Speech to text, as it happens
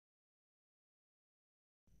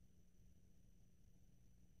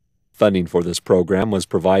Funding for this program was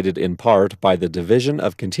provided in part by the Division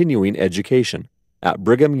of Continuing Education at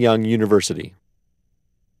Brigham Young University.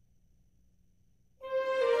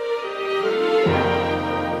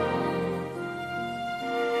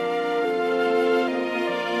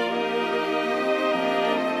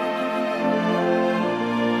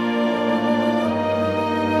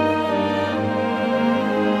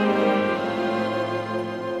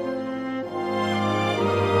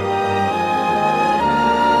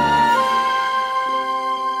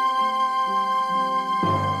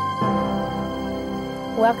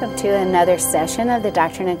 Welcome to another session of the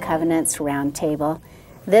Doctrine and Covenants Roundtable.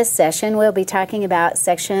 This session we'll be talking about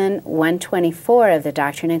section 124 of the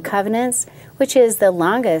Doctrine and Covenants, which is the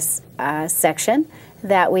longest section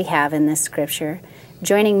that we have in this scripture.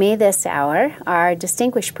 Joining me this hour are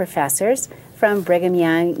distinguished professors from Brigham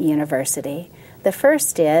Young University. The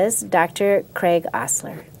first is Dr. Craig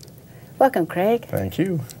Ostler. Welcome, Craig. Thank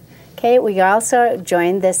you. Okay, we are also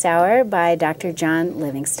joined this hour by Dr. John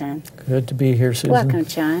Livingstone. Good to be here, Susan. Welcome,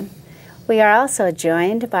 John. We are also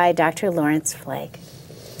joined by Dr. Lawrence Flake.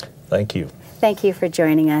 Thank you. Thank you for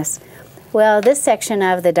joining us. Well, this section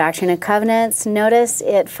of the Doctrine and Covenants, notice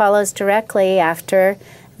it follows directly after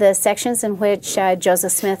the sections in which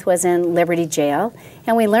Joseph Smith was in Liberty Jail,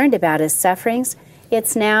 and we learned about his sufferings.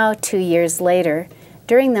 It's now 2 years later.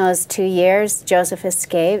 During those 2 years, Joseph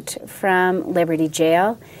escaped from Liberty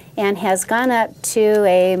Jail and has gone up to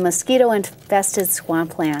a mosquito-infested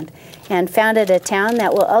swampland and founded a town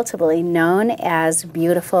that will ultimately be known as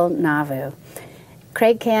Beautiful Nauvoo.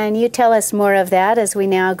 Craig, can you tell us more of that as we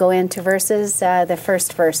now go into verses, the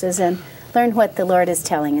first verses, and learn what the Lord is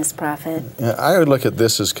telling his prophet? I would look at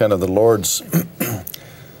this as kind of the Lord's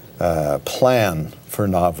plan for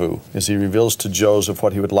Nauvoo, as he reveals to Joseph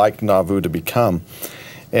what he would like Nauvoo to become.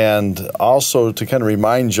 And also to kind of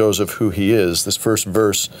remind Joseph who he is. This first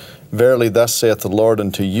verse, "Verily thus saith the Lord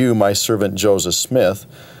unto you, my servant Joseph Smith,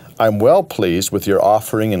 I'm well pleased with your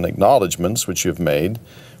offering and acknowledgments which you have made,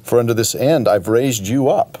 for unto this end I've raised you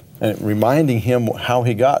up." And reminding him how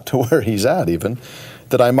he got to where he's at even,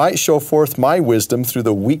 "that I might show forth my wisdom through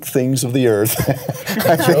the weak things of the earth."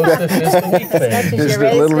 Joseph is the weak thing. Just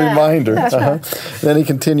a little reminder. Then he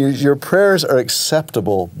continues, "Your prayers are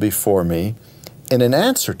acceptable before me, and in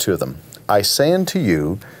answer to them, I say unto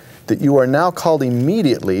you that you are now called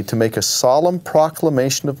immediately to make a solemn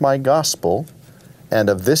proclamation of my gospel, and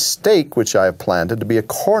of this stake which I have planted to be a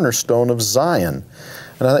cornerstone of Zion."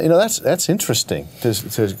 And that's interesting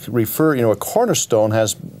to refer. A cornerstone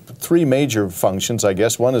has three major functions, I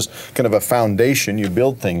guess. One is kind of a foundation you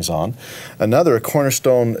build things on. Another, a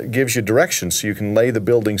cornerstone gives you direction so you can lay the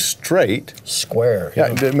building straight. Square. Yeah,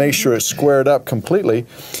 to make sure it's squared up completely.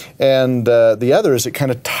 And the other is it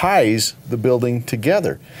kind of ties the building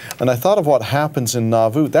together. And I thought of what happens in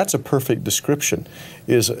Nauvoo. That's a perfect description.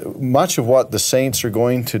 Is much of what the saints are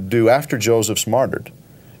going to do after Joseph's martyred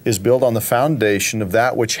is built on the foundation of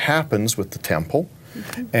that which happens with the temple,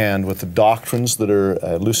 and with the doctrines that are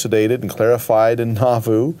elucidated and clarified in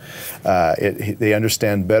Nauvoo. They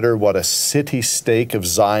understand better what a city stake of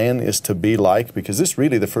Zion is to be like, because this is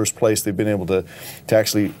really the first place they've been able to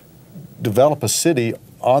actually develop a city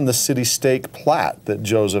on the city stake plat that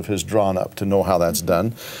Joseph has drawn up, to know how that's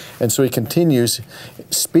done. And so he continues,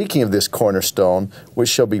 speaking of this cornerstone, which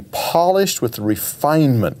shall be polished with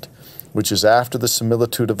refinement, which is after the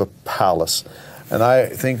similitude of a palace. And I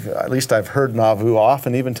think, at least I've heard Nauvoo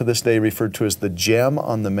often, even to this day, referred to as the gem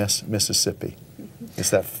on the Mississippi. Is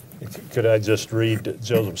that? Could I just read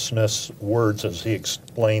Joseph Smith's words as he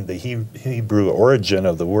explained the Hebrew origin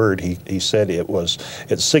of the word? He said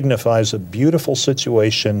it signifies a beautiful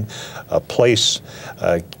situation, a place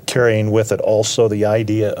carrying with it also the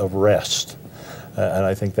idea of rest. And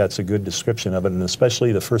I think that's a good description of it, and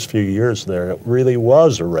especially the first few years there, it really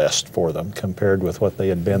was a rest for them compared with what they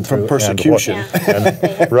had been through. From persecution.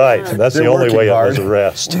 Right, and that's the only way it was a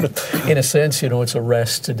rest. In a sense, it's a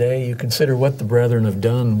rest today. You consider what the brethren have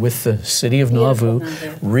done with the city of Nauvoo,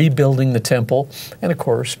 rebuilding the temple, and of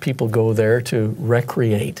course, people go there to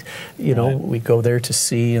recreate. We go there to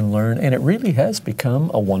see and learn, and it really has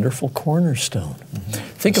become a wonderful cornerstone.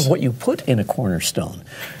 Think of what you put in a cornerstone,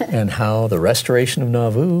 and how the restoration of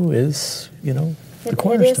Nauvoo is, the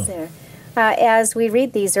cornerstone. It is there. As we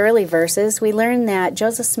read these early verses, we learn that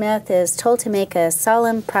Joseph Smith is told to make a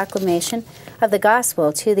solemn proclamation of the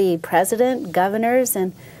gospel to the president, governors,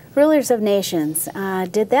 and rulers of nations.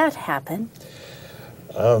 Did that happen?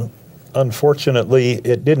 Unfortunately,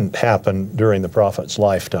 it didn't happen during the prophet's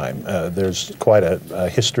lifetime. There's quite a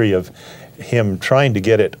history of him trying to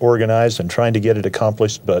get it organized and trying to get it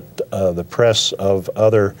accomplished, but the press of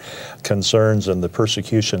other concerns and the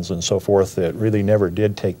persecutions and so forth, it really never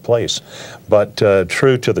did take place. But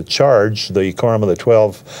true to the charge, the Quorum of the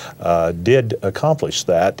 12 did accomplish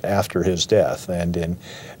that after his death, and in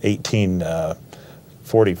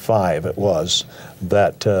 1845 it was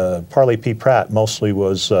that Parley P. Pratt mostly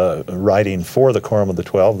was writing for the Quorum of the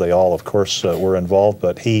 12. They all, of course, were involved,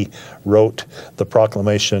 but he wrote the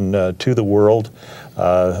proclamation to the world,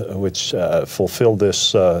 which fulfilled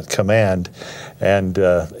this command, and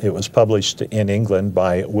it was published in England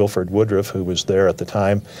by Wilford Woodruff, who was there at the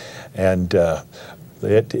time, and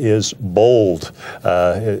it is bold.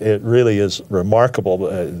 It really is remarkable.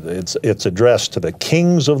 It's addressed to the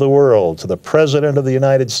kings of the world, to the President of the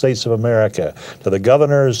United States of America, to the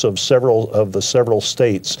governors of the several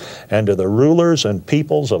states, and to the rulers and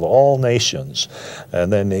peoples of all nations.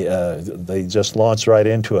 And then they just launch right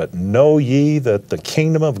into it. Know ye that the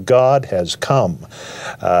kingdom of God has come,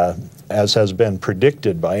 as has been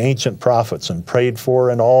predicted by ancient prophets and prayed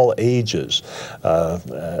for in all ages.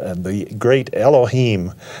 And the great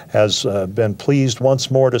Elohim has been pleased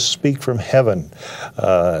once more to speak from heaven,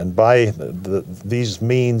 and by these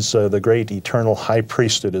means the great eternal high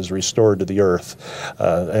priesthood is restored to the earth.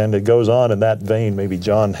 And it goes on in that vein. Maybe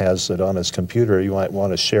John has it on his computer. You might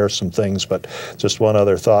want to share some things, but just one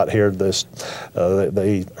other thought here.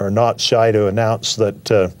 They are not shy to announce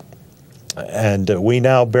that and we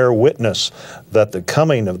now bear witness that the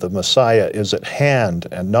coming of the Messiah is at hand,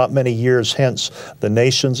 and not many years hence the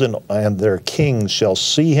nations and their kings shall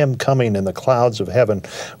see him coming in the clouds of heaven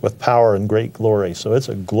with power and great glory. So it's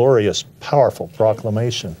a glorious, powerful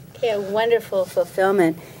proclamation. A wonderful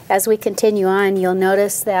fulfillment. As we continue on, you'll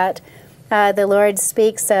notice that the Lord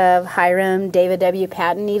speaks of Hiram, David W.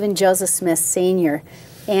 Patton, even Joseph Smith Sr.,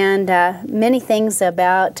 and many things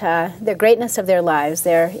about the greatness of their lives,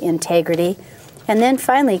 their integrity. And then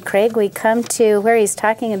finally, Craig, we come to where he's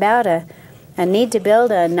talking about a need to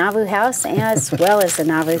build a Nauvoo house as well as a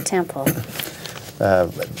Nauvoo temple.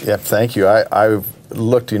 Yeah, thank you. I've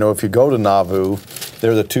looked, if you go to Nauvoo,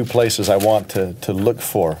 they're the two places I want to look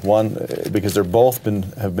for. One, because they're both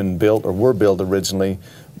have been built or were built originally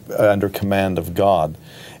under command of God.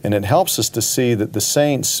 And it helps us to see that the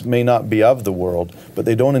saints may not be of the world, but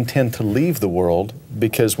they don't intend to leave the world,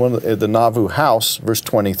 because the Nauvoo house, verse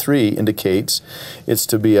 23, indicates it's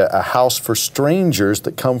to be a house for strangers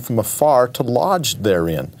that come from afar to lodge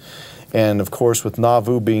therein. And of course, with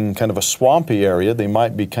Nauvoo being kind of a swampy area, they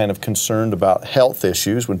might be kind of concerned about health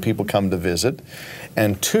issues when people come to visit.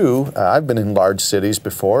 And two, I've been in large cities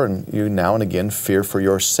before, and you now and again fear for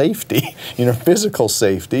your safety, physical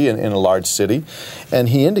safety in a large city. And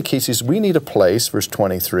he indicates, we need a place, verse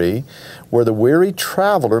 23, where the weary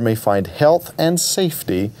traveler may find health and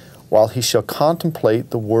safety while he shall contemplate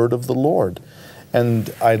the word of the Lord.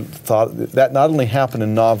 And I thought that not only happened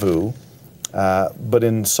in Nauvoo, but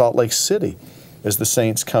in Salt Lake City. As the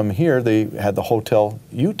saints come here, they had the Hotel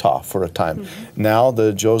Utah for a time. Mm-hmm. Now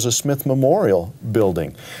the Joseph Smith Memorial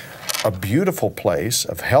Building. A beautiful place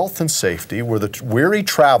of health and safety where the weary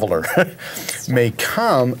traveler may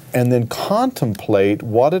come and then contemplate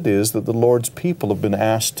what it is that the Lord's people have been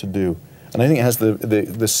asked to do. And I think it has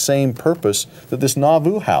the same purpose that this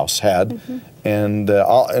Nauvoo house had. Mm-hmm. And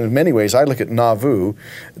in many ways, I look at Nauvoo,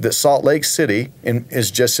 that Salt Lake City is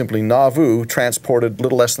just simply Nauvoo transported a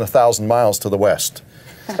little less than 1,000 miles to the west.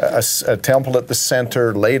 A temple at the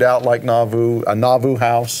center, laid out like Nauvoo, a Nauvoo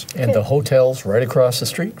house. And the hotel's right across the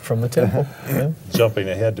street from the temple. Yeah. Jumping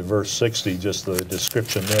ahead to verse 60, just the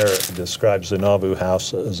description there describes the Nauvoo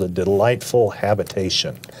house as a delightful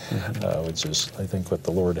habitation, which is, I think, what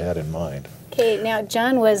the Lord had in mind. Okay, now,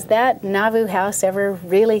 John, was that Nauvoo house ever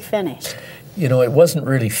really finished? It wasn't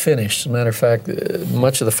really finished. As a matter of fact,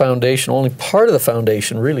 much of the foundation, only part of the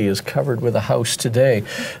foundation really is covered with a house today.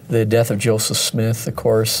 The death of Joseph Smith, of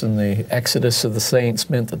course, and the exodus of the saints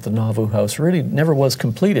meant that the Nauvoo house really never was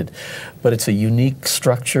completed. But it's a unique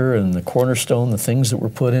structure, and the cornerstone, the things that were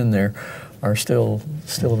put in there, are still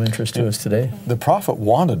of interest to us today. The prophet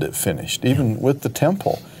wanted it finished, even with the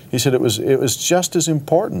temple. He said it was just as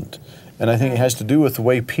important. And I think it has to do with the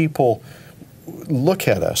way people look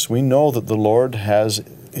at us. We know that the Lord has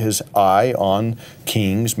His eye on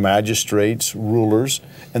kings, magistrates, rulers,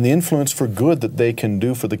 and the influence for good that they can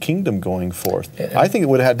do for the kingdom going forth. I think it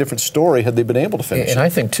would have had a different story had they been able to finish it. And I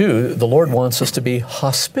think, too, the Lord wants us to be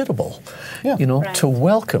hospitable, Right. to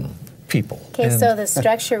welcome people. Okay, so the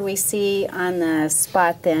structure we see on the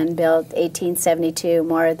spot then, built 1872,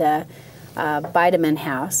 more the Bideman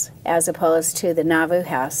house, as opposed to the Nauvoo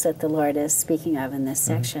house that the Lord is speaking of in this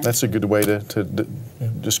section. That's a good way to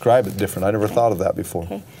describe it different. I never thought of that before.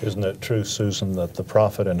 Okay. Isn't it true, Susan, that the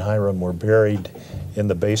prophet and Hiram were buried in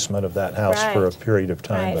the basement of that house for a period of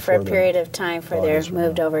time? Right, for a period of time before they're bodies were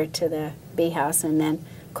moved over to the B house, and then,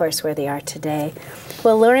 of course, where they are today.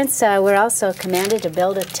 Well, Lawrence, we're also commanded to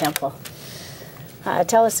build a temple.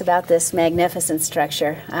 Tell us about this magnificent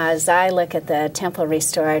structure. As I look at the temple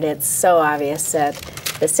restored, it's so obvious that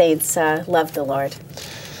the saints love the Lord.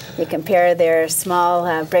 You compare their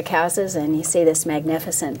small brick houses and you see this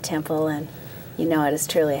magnificent temple, and you know it is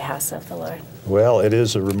truly a house of the Lord. Well, it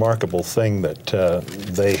is a remarkable thing that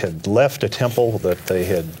they had left a temple that they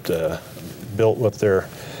had built with their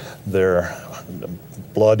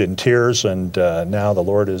blood and tears, and now the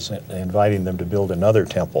Lord is inviting them to build another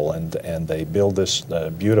temple, and they build this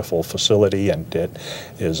beautiful facility, and it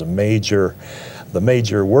is the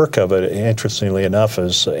major work of it, interestingly enough,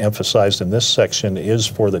 as emphasized in this section, is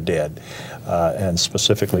for the dead. And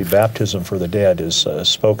specifically baptism for the dead is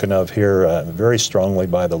spoken of here very strongly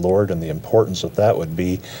by the Lord, and the importance that would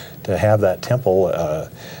be to have that temple,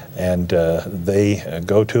 and they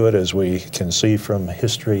go to it, as we can see from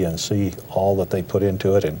history and see all that they put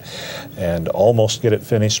into it, and almost get it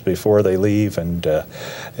finished before they leave, and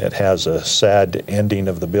it has a sad ending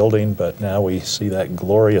of the building, but now we see that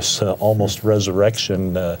glorious almost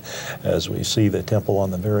resurrection as we see the temple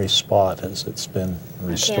on the very spot as it's been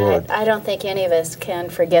restored. I don't think any of us can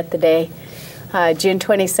forget the day, June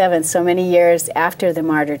 27th, so many years after the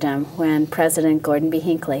martyrdom, when President Gordon B.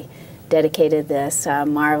 Hinckley dedicated this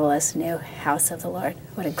marvelous new house of the Lord.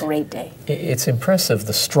 What a great day. It's impressive,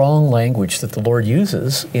 the strong language that the Lord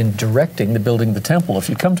uses in directing the building of the temple. If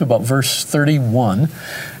you come to about verse 31,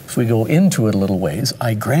 if we go into it a little ways,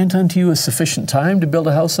 I grant unto you a sufficient time to build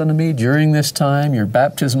a house unto me. During this time your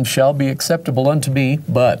baptism shall be acceptable unto me,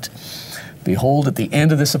 but behold, at the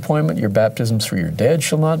end of this appointment, your baptisms for your dead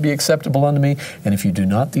shall not be acceptable unto me. And if you do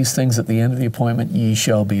not these things at the end of the appointment, ye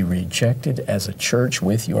shall be rejected as a church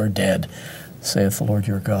with your dead, saith the Lord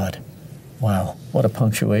your God. Wow, what a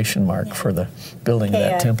punctuation mark for the building of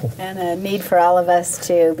that temple. And a need for all of us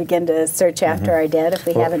to begin to search after our dead if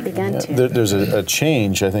we haven't begun to. There's a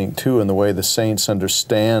change, I think, too, in the way the saints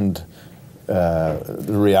understand the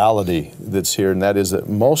reality that's here, and that is that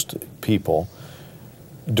most people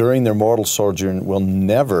during their mortal sojourn will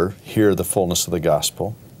never hear the fullness of the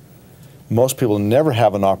gospel. Most people never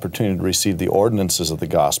have an opportunity to receive the ordinances of the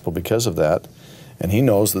gospel because of that. And he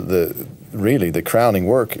knows that really the crowning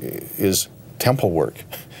work is temple work,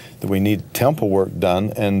 that we need temple work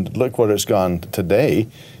done. And look what has gone today.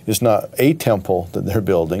 It's not a temple that they're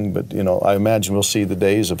building, but I imagine we'll see the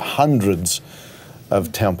days of hundreds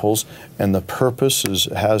of temples, and the purpose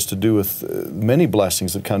has to do with many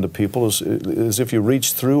blessings that come to people as if you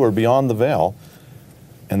reach through or beyond the veil.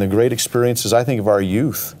 And the great experiences, I think, of our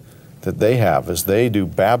youth that they have as they do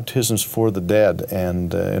baptisms for the dead,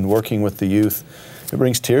 and working with the youth, it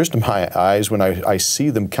brings tears to my eyes when I see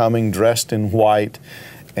them coming dressed in white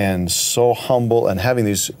and so humble and having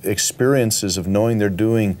these experiences of knowing they're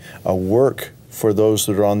doing a work for those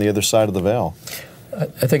that are on the other side of the veil. I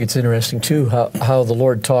think it's interesting, too, how the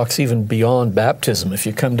Lord talks even beyond baptism. If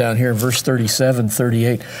you come down here in verse 37,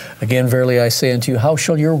 38, again, verily I say unto you, how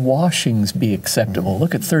shall your washings be acceptable?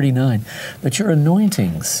 Look at 39. But your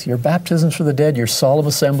anointings, your baptisms for the dead, your solemn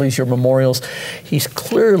assemblies, your memorials, he's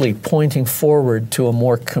clearly pointing forward to a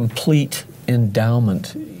more complete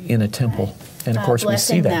endowment in a temple. And of course we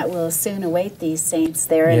see that will soon await these saints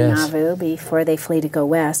there in Nauvoo before they flee to go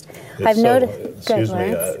west. I've noticed.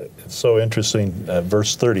 It's so interesting,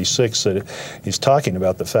 verse 36, that he's talking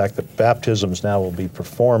about the fact that baptisms now will be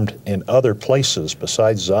performed in other places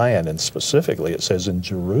besides Zion, and specifically it says in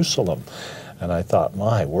Jerusalem. And I thought,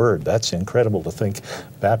 my word, that's incredible to think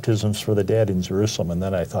baptisms for the dead in Jerusalem. And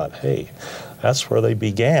then I thought, hey, that's where they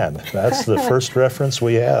began. That's the first reference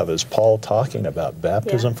we have, is Paul talking about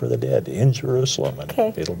baptism for the dead in Jerusalem, and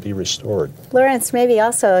it'll be restored. Lawrence, maybe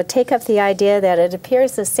also take up the idea that it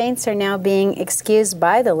appears the saints are now being excused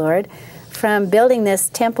by the Lord from building this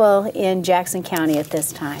temple in Jackson County at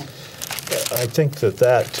this time. I think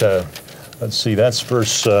that let's see, that's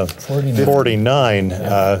verse 49.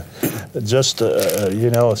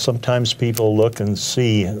 Sometimes people look and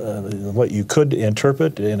see what you could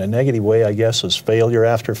interpret in a negative way, I guess, as failure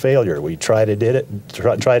after failure. We try to do it,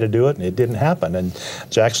 and it didn't happen. And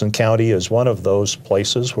Jackson County is one of those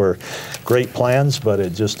places where great plans, but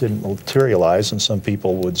it just didn't materialize. And some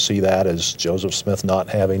people would see that as Joseph Smith not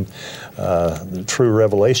having the true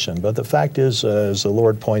revelation. But the fact is, as the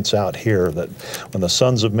Lord points out here, that when the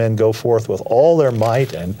sons of men go forth with all their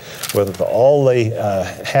might and with all they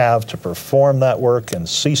have to perform that work and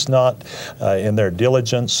cease not in their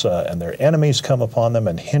diligence, and their enemies come upon them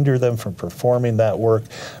and hinder them from performing that work,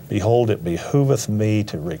 behold, it behooveth me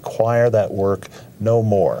to require that work no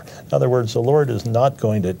more. In other words, the Lord is not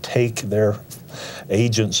going to take their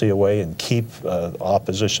agency away and keep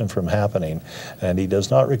opposition from happening, and He does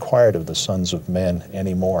not require it of the sons of men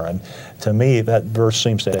anymore. And to me, that verse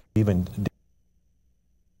seems to even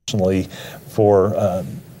personally for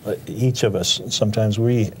each of us, sometimes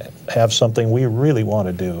we have something we really want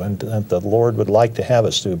to do and the Lord would like to have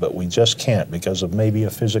us do, but we just can't because of maybe a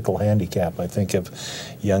physical handicap. I think of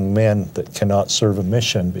young men that cannot serve a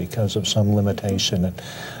mission because of some limitation.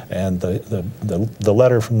 And the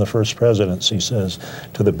letter from the First Presidency says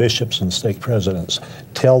to the bishops and stake presidents,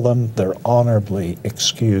 tell them they're honorably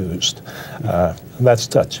excused. That's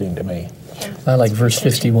touching to me. I like verse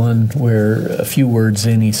 51 where a few words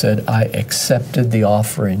in he said, I accepted the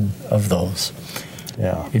offering of those.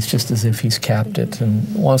 Yeah. It's just as if he's capped it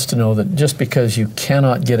and wants to know that just because you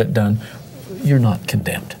cannot get it done, you're not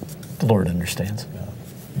condemned. The Lord understands.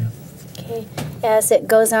 Okay. As it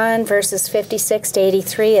goes on, verses 56 to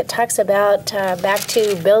 83, it talks about back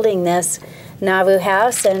to building this Nauvoo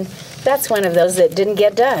house, and that's one of those that didn't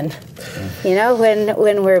get done. You know,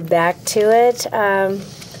 when we're back to it,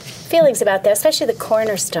 feelings about that, especially the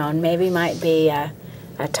cornerstone, maybe might be a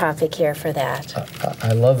topic here for that.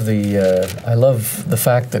 I love the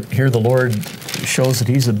fact that here the Lord shows that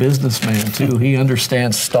He's a businessman too. He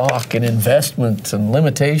understands stock and investment and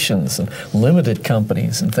limitations and limited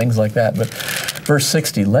companies and things like that. But verse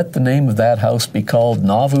 60, let the name of that house be called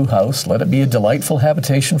Nauvoo House. Let it be a delightful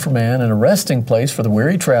habitation for man and a resting place for the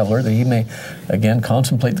weary traveler, that he may again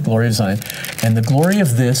contemplate the glory of Zion. And the glory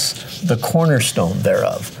of this, the cornerstone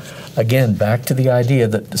thereof. Again, back to the idea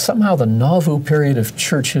that somehow the Nauvoo period of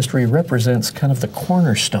church history represents kind of the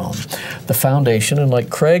cornerstone, the foundation. And like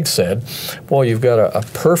Craig said, boy, you've got a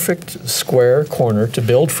perfect square corner to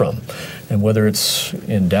build from. And whether it's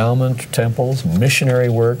endowment, temples, missionary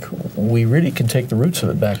work, we really can take the roots of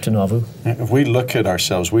it back to Nauvoo. If we look at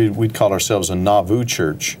ourselves, we'd call ourselves a Nauvoo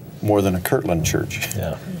church more than a Kirtland church.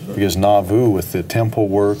 Yeah. Because Nauvoo, with the temple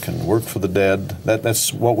work and work for the dead,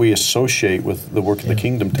 that's what we associate with the work of the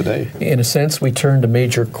kingdom today. In a sense, we turned a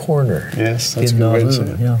major corner. Yes, that's a in good way to Nauvoo.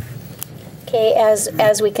 say it. Yeah. Okay,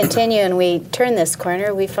 as we continue and we turn this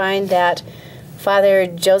corner, we find that Father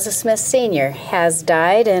Joseph Smith Sr. has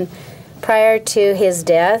died, and prior to his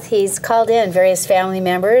death, he's called in various family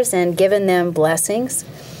members and given them blessings.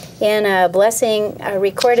 In a blessing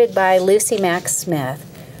recorded by Lucy Mack Smith,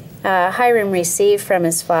 Hiram received from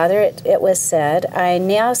his father, it was said, I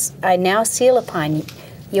now seal upon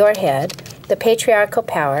your head the patriarchal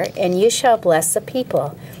power, and you shall bless the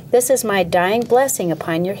people. This is my dying blessing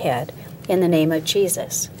upon your head, in the name of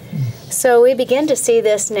Jesus. So we begin to see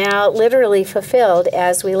this now literally fulfilled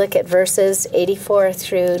as we look at verses 84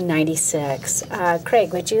 through 96.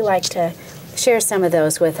 Craig, would you like to share some of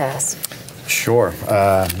those with us? Sure.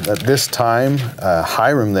 At this time,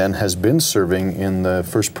 Hiram then has been serving in the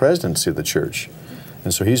first presidency of the church.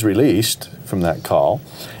 And so he's released from that call.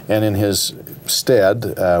 And in his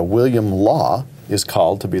stead, William Law is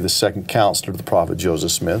called to be the second counselor to the prophet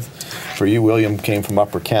Joseph Smith. For you, William came from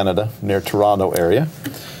Upper Canada, near Toronto area.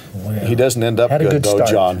 Wow. He doesn't end up good though,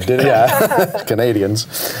 John. Yeah,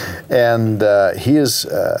 Canadians. And he is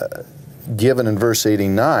given in verse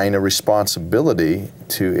 89 a responsibility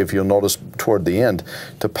to, if you'll notice toward the end,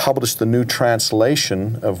 to publish the new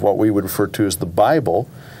translation of what we would refer to as the Bible.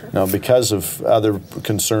 Now, because of other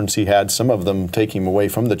concerns he had, some of them taking him away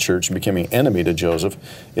from the church and becoming enemy to Joseph,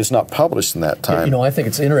 it's not published in that time. You know, I think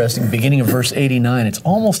it's interesting, beginning of verse 89, it's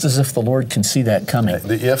almost as if the Lord can see that coming.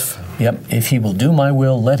 The if? Yep. If he will do my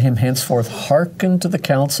will, let him henceforth hearken to the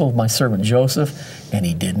counsel of my servant Joseph, and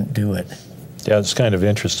he didn't do it. Yeah, it's kind of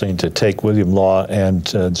interesting to take William Law and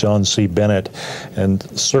John C. Bennett and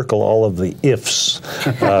circle all of the ifs,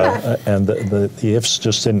 and the ifs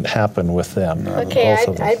just didn't happen with them. Okay,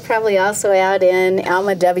 I'd probably also add in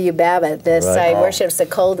Alma W. Babbitt. This worships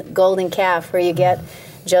the golden calf, where you get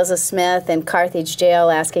Joseph Smith in Carthage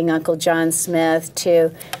jail asking Uncle John Smith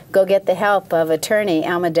to go get the help of attorney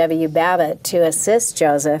Alma W. Babbitt to assist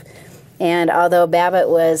Joseph. And although Babbitt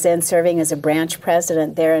was then serving as a branch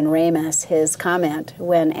president there in Ramus, his comment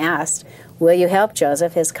when asked, will you help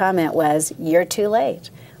Joseph? His comment was, you're too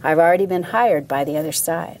late. I've already been hired by the other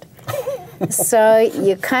side. So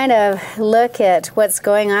you kind of look at what's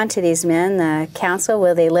going on to these men, the council,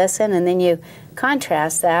 will they listen? And then you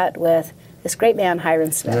contrast that with this great man,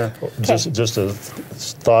 Hiram Smith. Yeah. Okay. Just a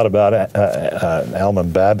thought about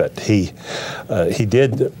Alman Babbitt. He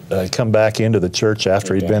did come back into the church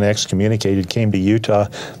after he'd been excommunicated, came to Utah,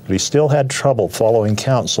 but he still had trouble following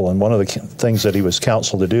counsel. And one of the things that he was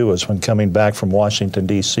counseled to do was, when coming back from Washington,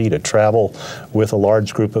 D.C., to travel with a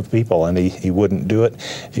large group of people, and he wouldn't do it.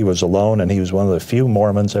 He was alone, and he was one of the few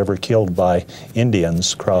Mormons ever killed by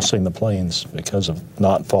Indians crossing the plains because of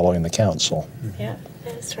not following the counsel. Yeah,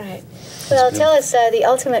 that's right. Well, tell us, the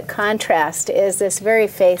ultimate contrast is this very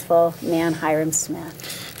faithful man, Hiram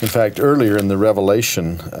Smith. In fact, earlier in the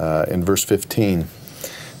Revelation, in verse 15,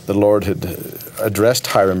 the Lord had addressed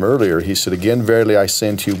Hiram earlier. He said, "Again, verily I say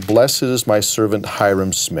unto you, blessed is my servant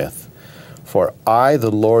Hiram Smith, for I,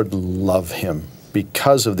 the Lord, love him,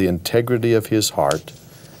 because of the integrity of his heart,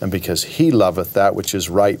 and because he loveth that which is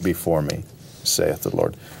right before me, saith the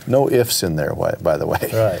Lord." No ifs in there, by the way.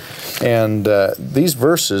 Right. And these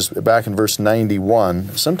verses, back in verse 91,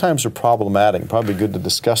 sometimes are problematic. Probably good to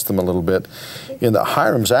discuss them a little bit, in that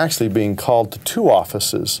Hiram's actually being called to 2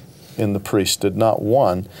 offices in the priesthood, not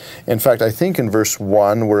 1. In fact, I think in verse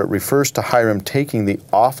 1, where it refers to Hiram taking the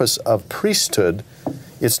office of priesthood,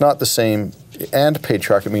 it's not the same, and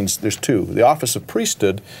patriarch, it means there's 2. The office of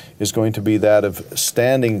priesthood is going to be that of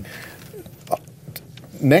standing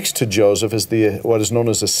next to Joseph as what is known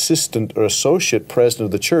as assistant or associate president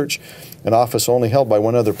of the church, an office only held by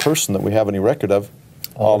one other person that we have any record of.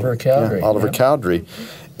 Oliver Cowdery. Yeah, Oliver Cowdery.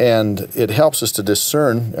 And it helps us to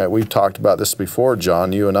discern, we've talked about this before,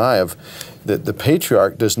 John, you and I have, that the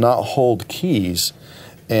patriarch does not hold keys.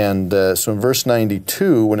 And so in verse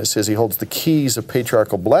 92, when it says he holds the keys of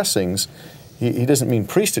patriarchal blessings, he doesn't mean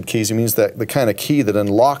priesthood keys. He means that the kind of key that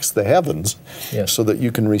unlocks the heavens, yes, so that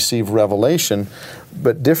you can receive revelation.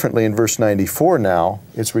 But differently in verse 94 now,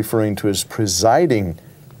 it's referring to his presiding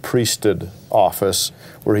priesthood office,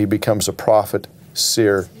 where he becomes a prophet,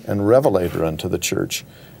 seer, and revelator unto the church.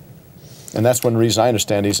 And that's one reason I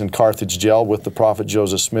understand he's in Carthage jail with the prophet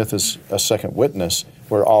Joseph Smith as a second witness,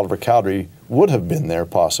 where Oliver Cowdery would have been there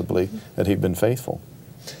possibly, that he'd been faithful.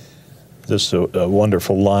 Just a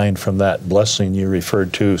wonderful line from that blessing you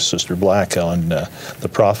referred to, Sister Black, on the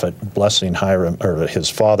prophet blessing Hiram, or his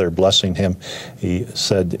father blessing him. He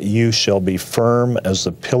said, "You shall be firm as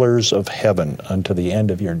the pillars of heaven unto the end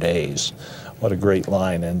of your days." What a great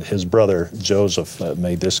line. And his brother Joseph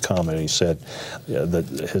made this comment. He said that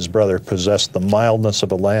his brother possessed the mildness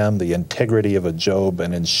of a lamb, the integrity of a Job,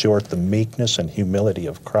 and in short, the meekness and humility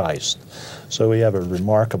of Christ. So we have a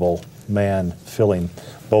remarkable man filling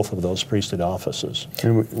both of those priesthood offices.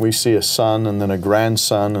 And we see a son and then a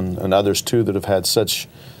grandson and others too that have had such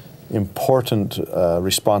important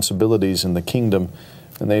responsibilities in the kingdom,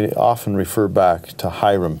 and they often refer back to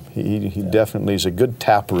Hiram. He definitely is a good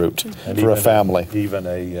taproot for a family. Even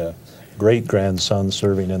a great-grandson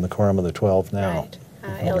serving in the Quorum of the 12 now.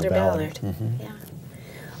 Right. Elder Ballard. Mm-hmm. Yeah.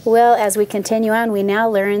 Well, as we continue on, we now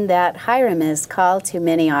learn that Hiram is called to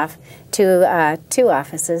 2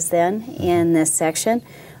 offices then in this section,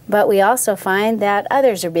 but we also find that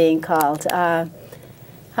others are being called.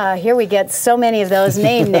 Here we get so many of those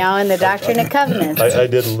named now in the Doctrine and Covenants. I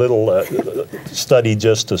did a little study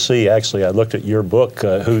just to see. Actually, I looked at your book,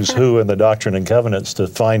 Who's Who in the Doctrine and Covenants, to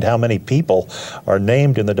find how many people are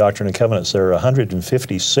named in the Doctrine and Covenants. There are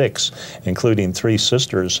 156, including 3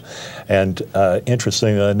 sisters. And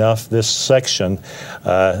interestingly enough, this section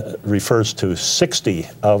refers to 60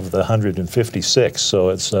 of the 156. So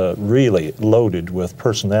it's really loaded with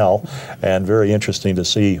personnel, and very interesting to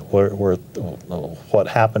see what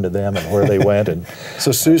happened to them and where they went. And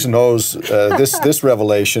so Susan owes this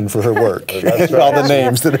revelation for her work. That's right. All the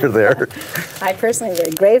names that are there. I personally am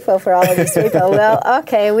very grateful for all of these people. Well,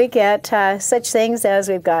 okay, we get such things as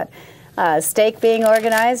we've got stake being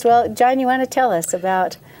organized. Well, John, you want to tell us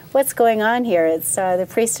about what's going on here? It's the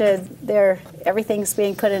priesthood, everything's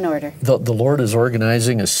being put in order. The Lord is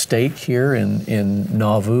organizing a stake here in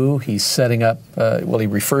Nauvoo. He's setting up, he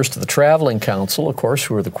refers to the traveling council, of course,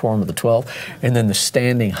 who are the Quorum of the 12, and then the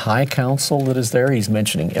standing high council that is there. He's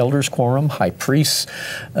mentioning elders' quorum, high priests'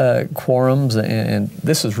 quorums, and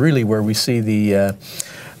this is really where we see the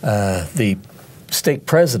stake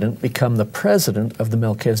president become the president of the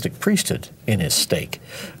Melchizedek priesthood in his stake.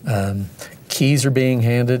 Keys are being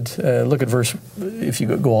handed. Look at verse, if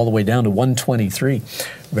you go all the way down to 123.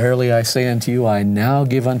 "Verily I say unto you, I now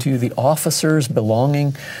give unto you the officers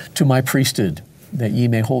belonging to my priesthood. that ye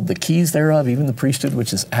may hold the keys thereof, even the priesthood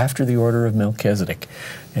which is after the order of Melchizedek.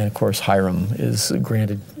 And of course, Hiram is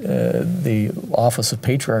granted the office of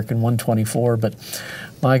patriarch in 124. But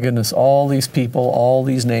my goodness, all these people, all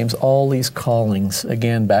these names, all these callings,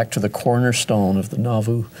 again, back to the cornerstone of the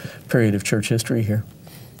Nauvoo period of church history here.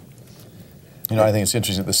 You know, I think it's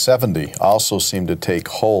interesting that the 70 also seem to take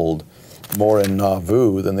hold more in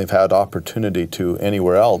Nauvoo than they've had opportunity to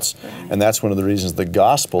anywhere else. And that's one of the reasons the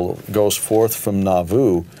gospel goes forth from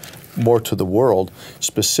Nauvoo more to the world.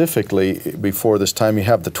 Specifically, before this time, you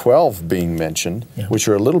have the 12 being mentioned, which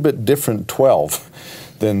are a little bit different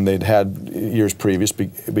 12 than they'd had years previous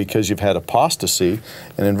because you've had apostasy.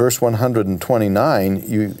 And in verse 129,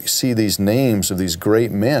 you see these names of these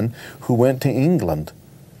great men who went to England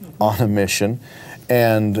on a mission.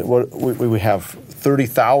 And we have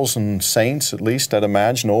 30,000 saints, at least, I'd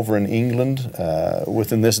imagine, over in England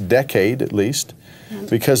within this decade, at least,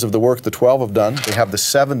 because of the work the 12 have done. We have the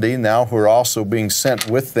 70 now who are also being sent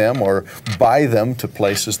with them or by them to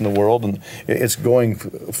places in the world, and it's going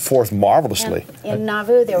forth marvelously. And in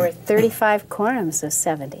Nauvoo, there were 35 quorums of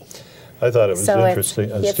 70. I thought it was So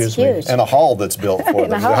interesting. it's Excuse huge. me. And a hall that's built for them.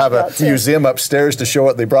 And a They hall have a built, too. museum upstairs to show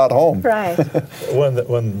what they brought home. Right. When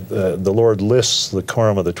the Lord lists the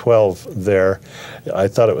quorum of the 12 there, I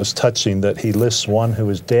thought it was touching that he lists one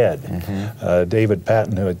who is dead, David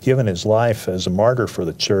Patton, who had given his life as a martyr for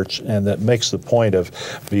the church, and that makes the point of,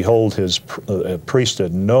 behold, his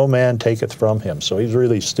priesthood, no man taketh from him. So he's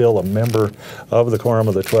really still a member of the quorum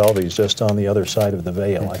of the 12. He's just on the other side of the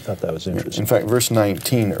veil. I thought that was interesting. In fact, verse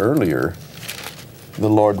 19 earlier, the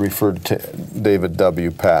Lord referred to David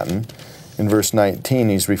W. Patton. In verse 19,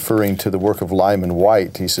 he's referring to the work of Lyman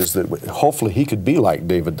White. He says that hopefully he could be like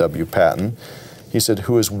David W. Patton. He said,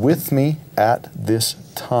 who is with me at this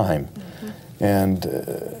time. And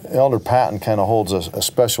Elder Patton kind of holds a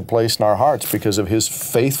special place in our hearts because of his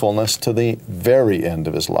faithfulness to the very end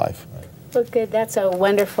of his life. Well, good. That's a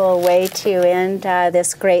wonderful way to end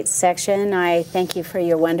this great section. I thank you for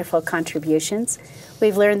your wonderful contributions.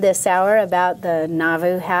 We've learned this hour about the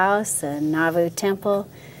Nauvoo house, the Nauvoo temple,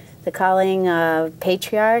 the calling of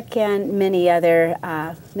patriarch, and many other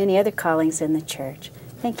callings in the church.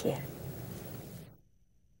 Thank you.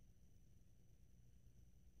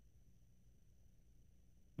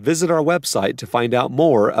 Visit our website to find out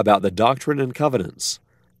more about the Doctrine and Covenants.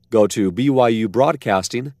 Go to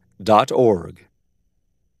byubroadcasting.org.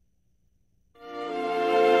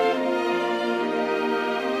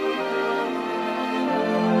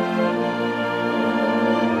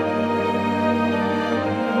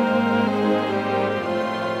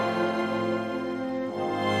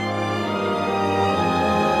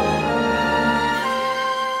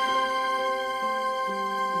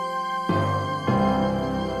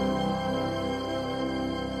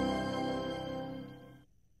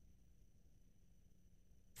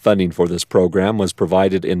 Funding for this program was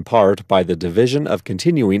provided in part by the Division of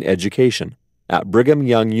Continuing Education at Brigham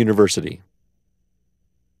Young University.